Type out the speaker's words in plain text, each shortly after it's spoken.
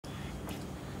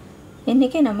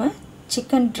இன்றைக்கி நம்ம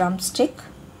chicken drumstick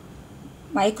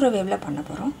மைக்ரோவேவில் பண்ண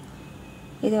போகிறோம்.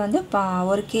 இது வந்து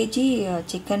 1 kg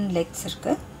சிக்கன் லெக்ஸ்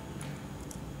இருக்குது.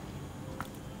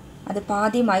 அது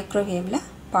பாதி மைக்ரோவேவில்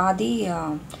பாதி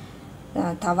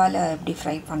தவாவில் எப்படி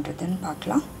ஃப்ரை பண்ணுறதுன்னு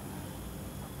பார்க்கலாம்.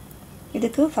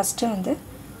 இதுக்கு ஃபஸ்ட்டு வந்து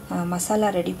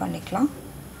மசாலா ரெடி பண்ணிக்கலாம்.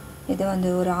 இது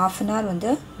வந்து ஒரு 1/2 hour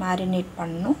வந்து மேரினேட்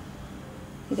பண்ணணும்.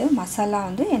 இது மசாலா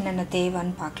வந்து என்னென்ன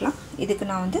தேவைன்னு பார்க்கலாம். இதுக்கு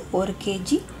நான் வந்து 1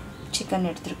 kg சிக்கன்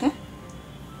எடுத்துருக்கேன்.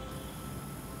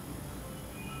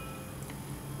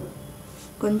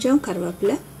 கொஞ்சம்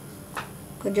கருவேப்பிலை,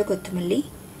 கொஞ்சம் கொத்தமல்லி,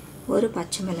 ஒரு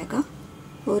பச்சை மிளகாய்,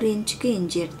 1 இன்ச்சுக்கு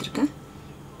இஞ்சி எடுத்துருக்கேன்,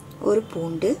 ஒரு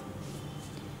பூண்டு,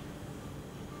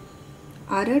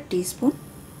 1/2 டீஸ்பூன்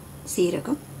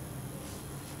சீரகம்,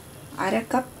 1/2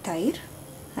 கப் தயிர்,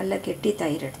 நல்ல கெட்டி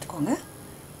தயிர் எடுத்துக்கோங்க,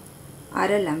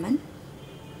 1/2 லெமன்,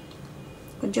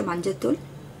 கொஞ்சம் மஞ்சத்தூள்,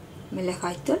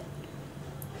 மிளகாய்த்தூள்,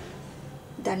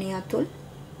 தனியாத்தூள்,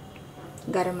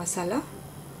 கரம் மசாலா,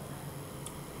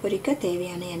 பொரிக்க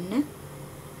தேவையான எண்ணெய்,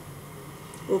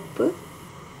 உப்பு,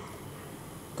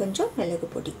 கொஞ்சம் மிளகு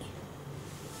பொடி.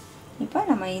 இப்போ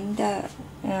நம்ம இந்த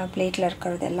பிளேட்டில்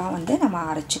இருக்கிறதெல்லாம் வந்து நம்ம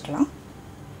அரைச்சிக்கலாம்.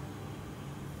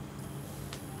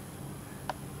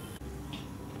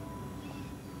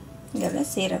 இதில்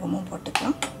சீரகமும்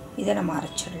போட்டுக்கலாம். இதை நம்ம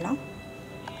அரைச்சிடலாம்.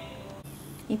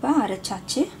 இப்போ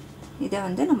அரைச்சாச்சு. இதை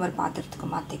வந்து நம்ம ஒரு பாத்திரத்துக்கு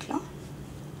மாற்றிக்கலாம்.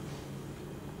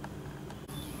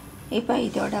 இப்போ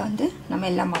இதோட வந்து நம்ம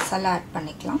எல்லாம் மசாலா ஆட்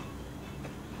பண்ணிக்கலாம்.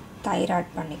 தயிர் ஆட்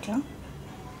பண்ணிக்கலாம்.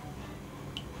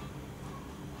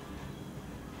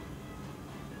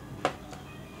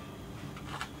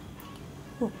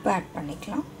 உப்பு ஆட்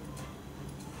பண்ணிக்கலாம்.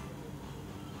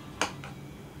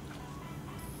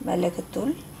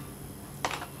 மிளகுத்தூள்,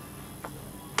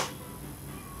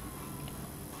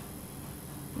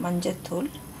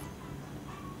 மஞ்சத்தூள்,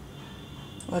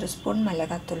 1 ஸ்பூன்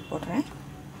மிளகாத்தூள் போடுறேன்.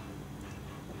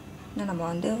 நம்ம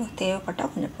வந்து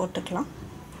தேவைப்பட்டால் கொஞ்சம் போட்டுக்கலாம்.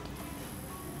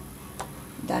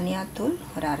 தனியாத்தூள்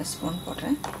ஒரு 1/2 ஸ்பூன்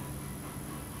போடுறேன்.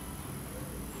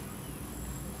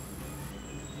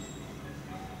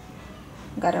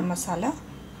 கரம் மசாலா,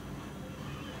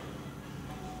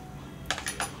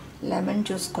 லெமன்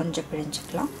ஜூஸ் கொஞ்சம்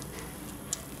பிழிஞ்சிக்கலாம்.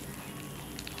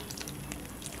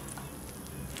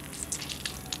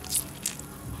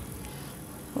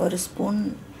 ஒரு ஸ்பூன்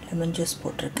லெமன் ஜூஸ்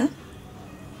போட்டிருக்கேன்.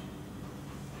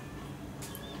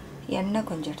 எண்ணெய்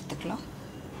கொஞ்சம் எடுத்துக்கலாம்.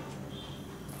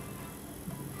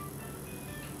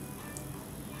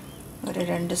 ஒரு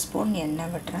 2 ஸ்பூன்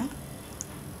எண்ணெய் விடுறேன்.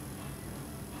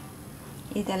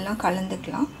 இதெல்லாம்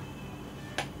கலந்துக்கலாம்.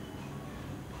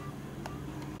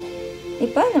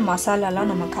 இப்போ இந்த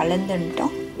மசாலாலாம் நம்ம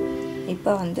கலந்துட்டோம்.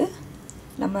 இப்போ வந்து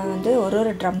நம்ம வந்து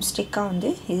ஒரு ட்ரம்ஸ்டிக்காக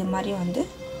வந்து இது மாதிரி வந்து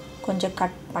கொஞ்சம்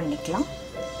கட் பண்ணிக்கலாம்.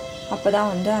 அப்போ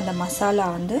தான் வந்து அந்த மசாலா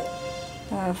வந்து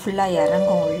ஃபுல்லாக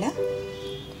இறங்கும் உள்ள.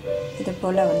 இது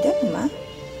போல் வந்து நம்ம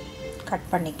கட்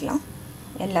பண்ணிக்கலாம்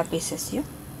எல்லா பீசஸையும்.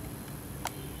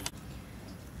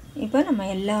 இப்போ நம்ம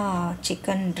எல்லா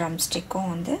சிக்கன் ட்ரம்ஸ்டிக்கும்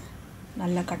வந்து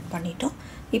நல்லா கட் பண்ணிட்டோம்.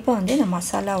 இப்போ வந்து இந்த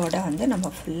மசாலாவோட வந்து நம்ம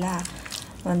ஃபுல்லாக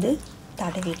வந்து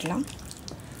தடவிக்கலாம்.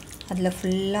 அதில்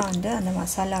ஃபுல்லாக வந்து அந்த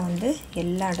மசாலா வந்து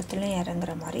எல்லா இடத்துலையும்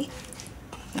இறங்குற மாதிரி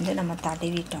வந்து நம்ம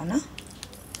தடவிட்டோன்னா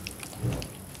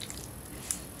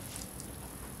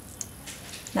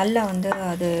நல்லா வந்து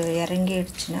அது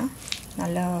இறங்கிடுச்சுன்னா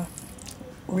நல்லா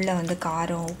உள்ளே வந்து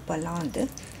காரம் உப்பெல்லாம் வந்து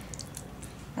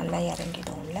நல்லா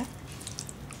இறங்கிடும் உள்ள.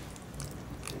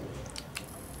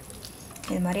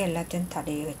 இது மாதிரி எல்லாத்தையும்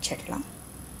தடவி வச்சிடலாம்.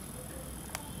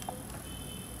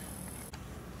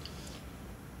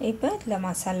 இப்போ இதில்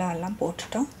மசாலாலாம்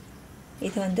போட்டுட்டோம்.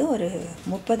 இது வந்து ஒரு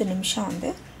 30 நிமிஷம்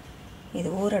வந்து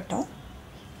இது ஊறட்டும்.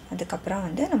 அதுக்கப்புறம்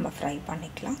வந்து நம்ம ஃப்ரை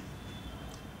பண்ணிக்கலாம்.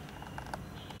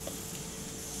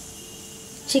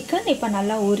 சிக்கன் இப்போ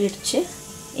நல்லா ஊறிடுச்சு.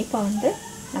 இப்போ வந்து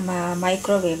நம்ம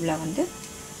மைக்ரோவேவில் வந்து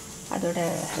அதோட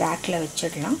ரேக்கில்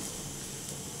வச்சிடலாம்.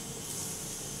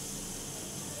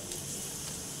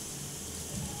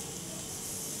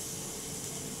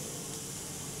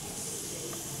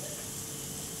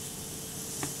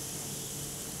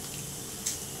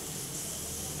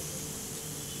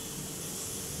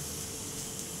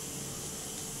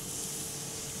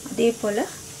 அதே போல்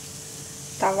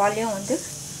தவாலையும் வந்து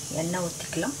எண்ணெய்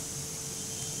ஊற்றிக்கலாம்.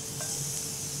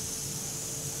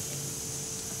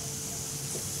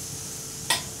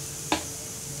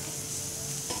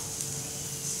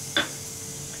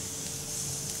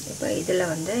 இப்போ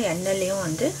இதில் வந்து எண்ணெயிலையும்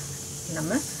வந்து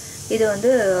நம்ம இது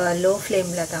வந்து லோ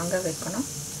ஃப்ளேமில் தாங்க வைக்கணும்.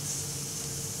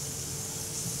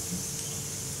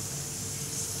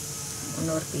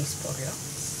 இன்னொரு பீஸ் போடலாம்.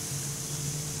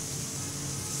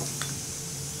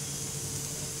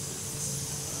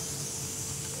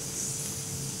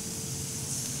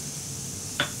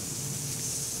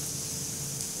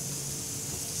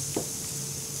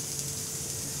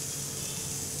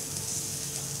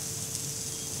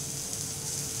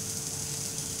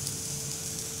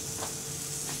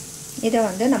 இதை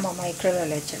வந்து நம்ம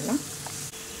மைக்ரோவேவில் வச்சிடலாம்.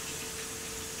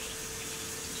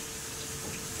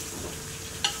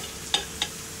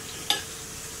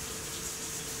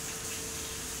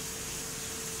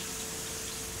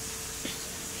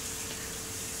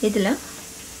 இதில்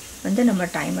வந்து நம்ம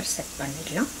டைமர் செட்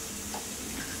பண்ணிடலாம்.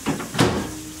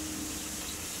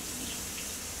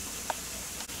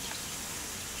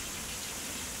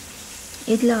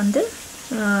 இதில் வந்து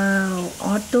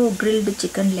ஆட்டோ கிரில்டு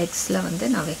சிக்கன் லெக்ஸில் வந்து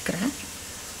நான் வைக்கிறேன்.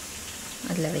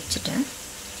 அதில் வச்சுட்டேன்.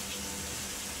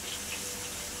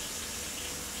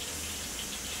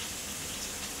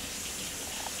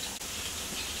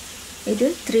 இது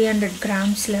 300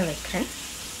 கிராம்ஸில் வைக்கிறேன்.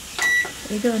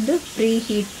 இது வந்து ப்ரீ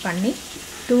ஹீட் பண்ணி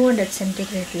 200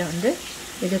 சென்டிகிரேடில் வந்து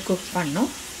இது குக்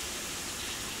பண்ணோம்.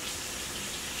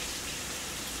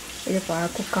 இது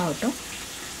குக் ஆகட்டும்.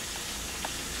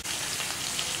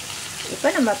 இப்போ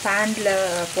நம்ம பேனில்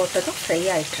போட்டதும் ஃப்ரை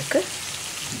ஆகிட்டுருக்கு.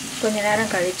 கொஞ்ச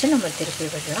நேரம் கழித்து நம்ம திருப்பி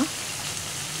விடலாம்.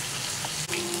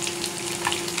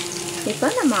 இப்போ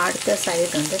நம்ம அடுத்த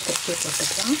சைடு வந்து திருப்பி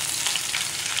போட்டுக்கலாம்.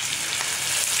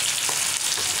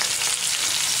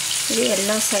 இது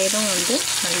எல்லா சைடும் வந்து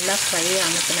நல்லா ஃப்ரை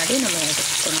ஆன பின்னாடி நம்ம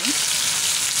எடுத்துக்கணும்.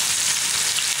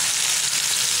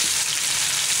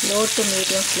 லோ டு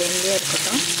மீடியம் ஃப்ளேம்லேயே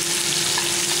இருக்கட்டும்.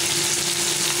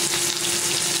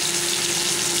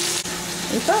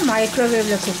 இப்போ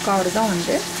மைக்ரோவேவில் குக் ஆகிறதும்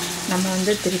வந்து நம்ம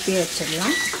வந்து திருப்பி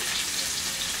வச்சிடலாம்.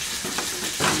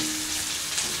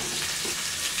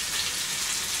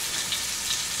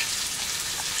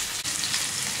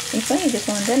 இப்போ இதுக்கு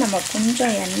வந்து நம்ம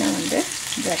கொஞ்சம் எண்ணெய் வந்து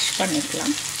ப்ரஷ்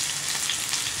பண்ணிக்கலாம்.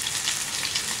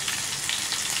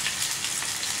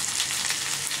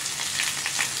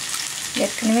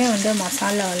 ஏற்கனவே வந்து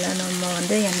மசாலாவில் நம்ம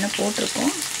வந்து எண்ணெய்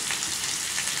போட்டிருக்கோம்.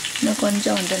 இன்னும்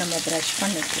கொஞ்சம் வந்து நம்ம ப்ரஷ்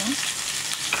பண்ணிக்கலாம்.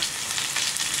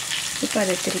 இப்போ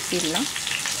அதை திருப்பிடலாம்.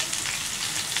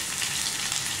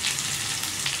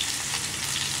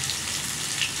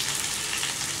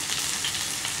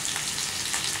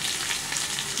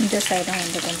 இந்த சைடும்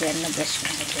வந்து கொஞ்சம் எண்ணெய் ப்ரஷ்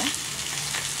பண்ணிக்கலாம்.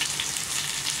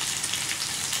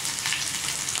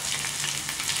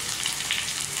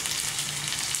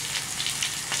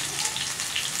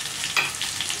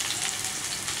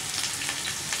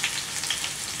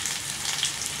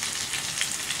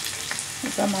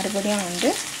 இப்போ மறுபடியும் வந்து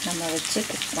நம்ம வச்சு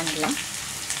குக் பண்ணலாம்.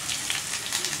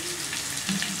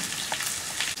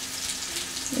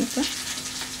 இப்போ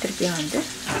திருப்பியும் வந்து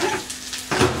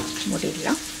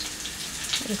முடிடலாம்.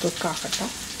 இது குக்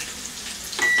ஆகட்டும்.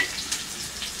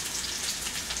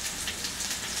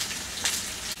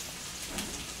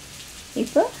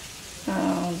 இப்போ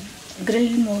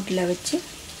கிரில் மோடில் வச்சு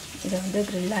இதை வந்து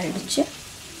கிரில் ஆகிடுச்சு.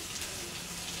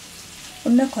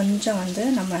 இன்னும் கொஞ்சம் வந்து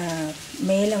நம்ம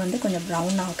மேலே வந்து கொஞ்சம்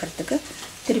ப்ரௌன் ஆகிறதுக்கு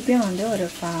திருப்பியும் வந்து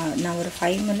நான் ஒரு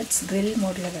 5 மினிட்ஸ் கிரில்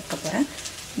மோடில் வைக்க போகிறேன்.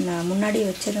 நான் முன்னாடி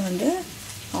வச்சது வந்து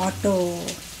ஆட்டோ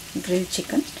கிரில்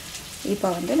சிக்கன். இப்போ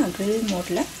வந்து நான் கிரில்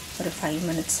மோடில் ஒரு 5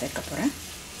 மினிட்ஸ் வைக்க போகிறேன்.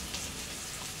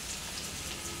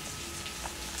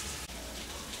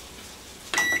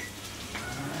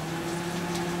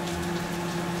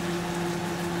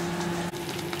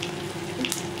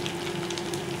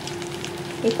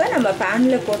 இப்போ நம்ம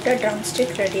பேனில் போட்ட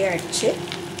ட்ரம்ஸ்டிக் ரெடி ஆகிடுச்சு.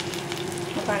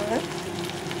 பாருங்கள்.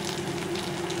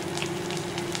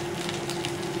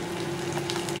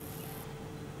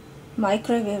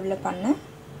 மைக்ரோவேவில் பண்ண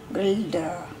கிரில்டு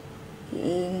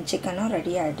சிக்கனும்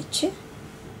ரெடி ஆகிடுச்சு.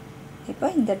 இப்போ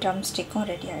இந்த ட்ரம்ஸ்டிக்கும்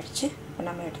ரெடி ஆகிடுச்சு. இப்போ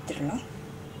நம்ம எடுத்துடலாம்.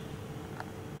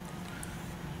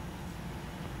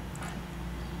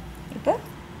 இப்போ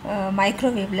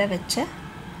மைக்ரோவேவில் வச்ச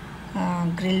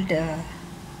கிரில்டு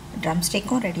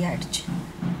ட்ரம்ஸ்டிக்கும் ரெடி ஆகிடுச்சு.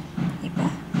 இப்போ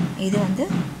இது வந்து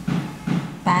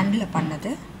பேனில்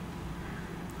பண்ணது,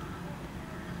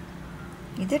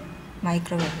 இது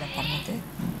மைக்ரோவேவில் பண்ணது.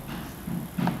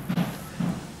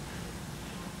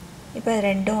 இப்போ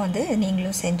ரெண்டும் வந்து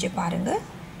நீங்களும் செஞ்சு பாருங்கள்.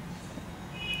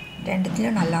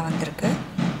 ரெண்டுத்துலேயும் நல்லா வந்திருக்கு.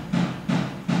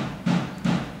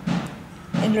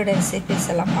 எங்களோட ரெசிபீஸ்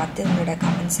எல்லாம் பார்த்து உங்களோட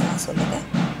கமெண்ட்ஸ் எல்லாம் சொல்லுங்கள்.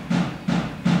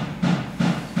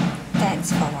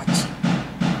 தேங்க்ஸ் ஃபார் வாட்சிங்.